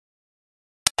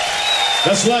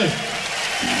That's life.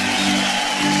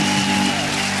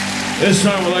 This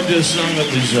time I like this song that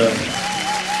was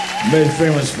made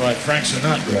famous by Frank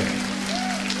Sinatra.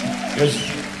 It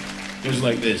goes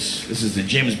like this. This is the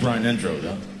James Brown intro,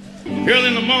 though. Early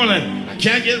in the morning, I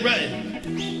can't get ready.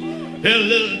 Had a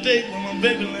little date with my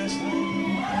baby last night.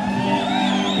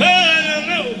 I don't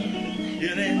know,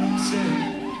 it ain't no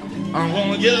sin. I'm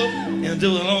gonna get up and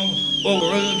do it all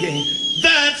over again.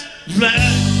 That's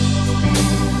right.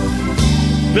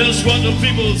 That's what the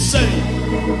people say.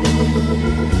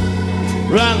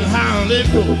 Riding high on they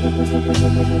go.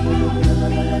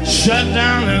 Shut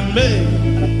down in May.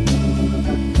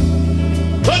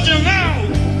 But you know,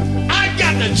 I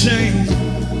got to change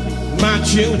my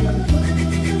tune.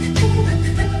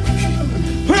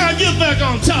 When I get back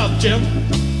on top, Jim,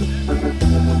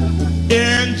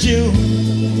 in June.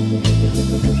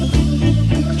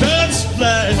 That's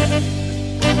right.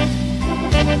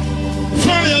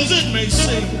 Funny as it may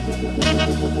seem,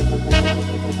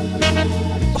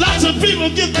 lots of people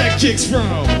get their kicks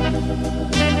from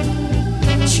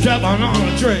strapping on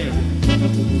a train.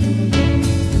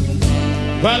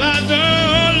 But I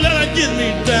don't let it get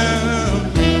me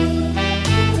down,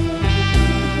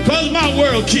 'cause my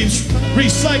world keeps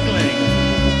recycling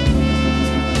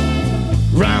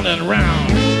round and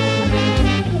round.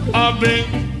 I've been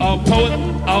a poet,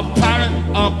 a pirate,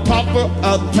 a pauper,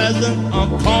 a peasant, a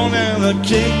pawn and a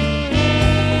king.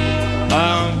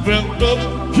 I've been up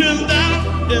and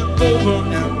down and over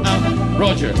and out,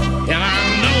 Roger. And I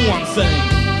know one thing.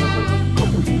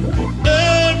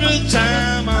 Every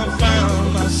time I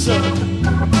found myself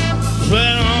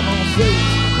flat on my face,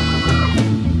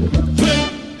 pick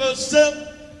myself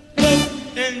up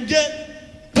and get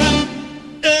back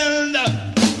in the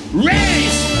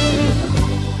race.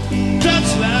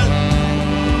 That's right.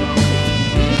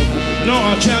 No,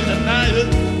 I can't deny it.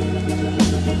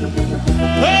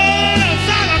 Oh, I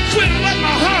thought I quit with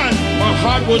my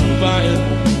heart wouldn't buy it.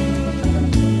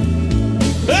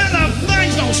 And the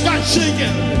things don't start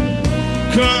shaking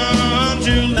come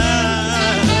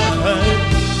July.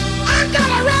 I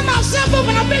gotta wrap myself up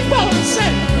in a big ball and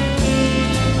say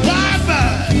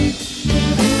bye-bye.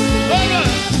 All right.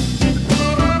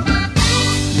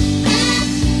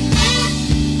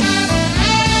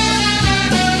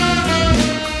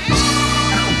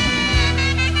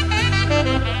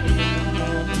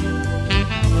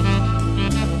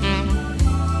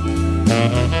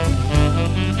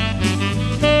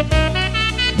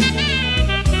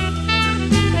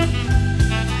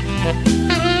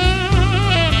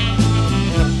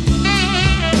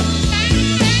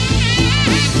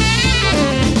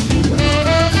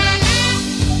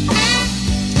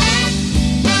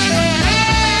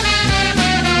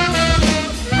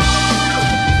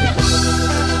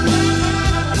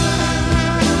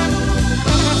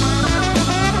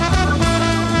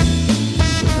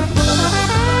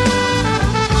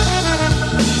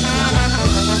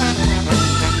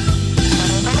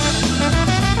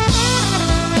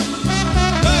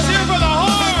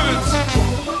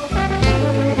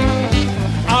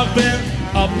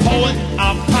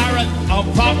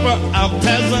 A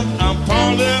peasant, a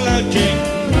pawn and a king.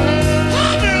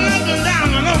 I've been up and down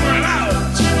and over and out,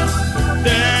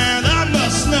 and I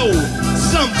must know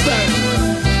something.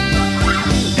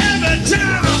 Every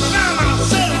time I find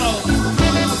myself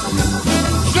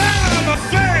flat on my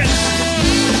face,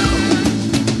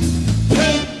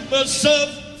 pick myself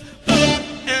up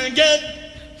and get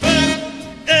back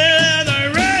in the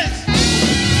race.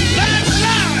 That's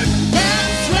right,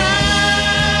 that's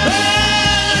right.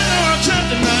 Oh, I can't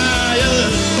deny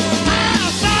it. I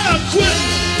thought I quit,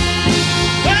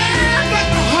 but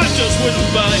my heart just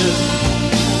wouldn't buy it.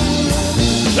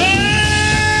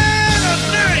 And I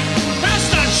think that's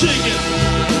not shaking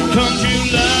come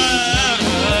July.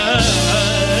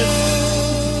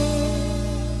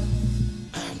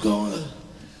 I'm gonna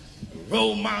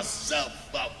roll myself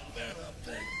up in a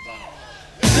big ball.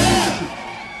 Yeah.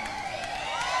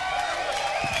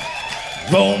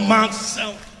 Roll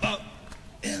myself up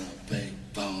in a big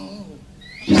ball.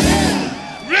 Yeah.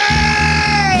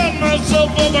 Roll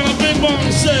myself up in a big ball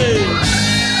and say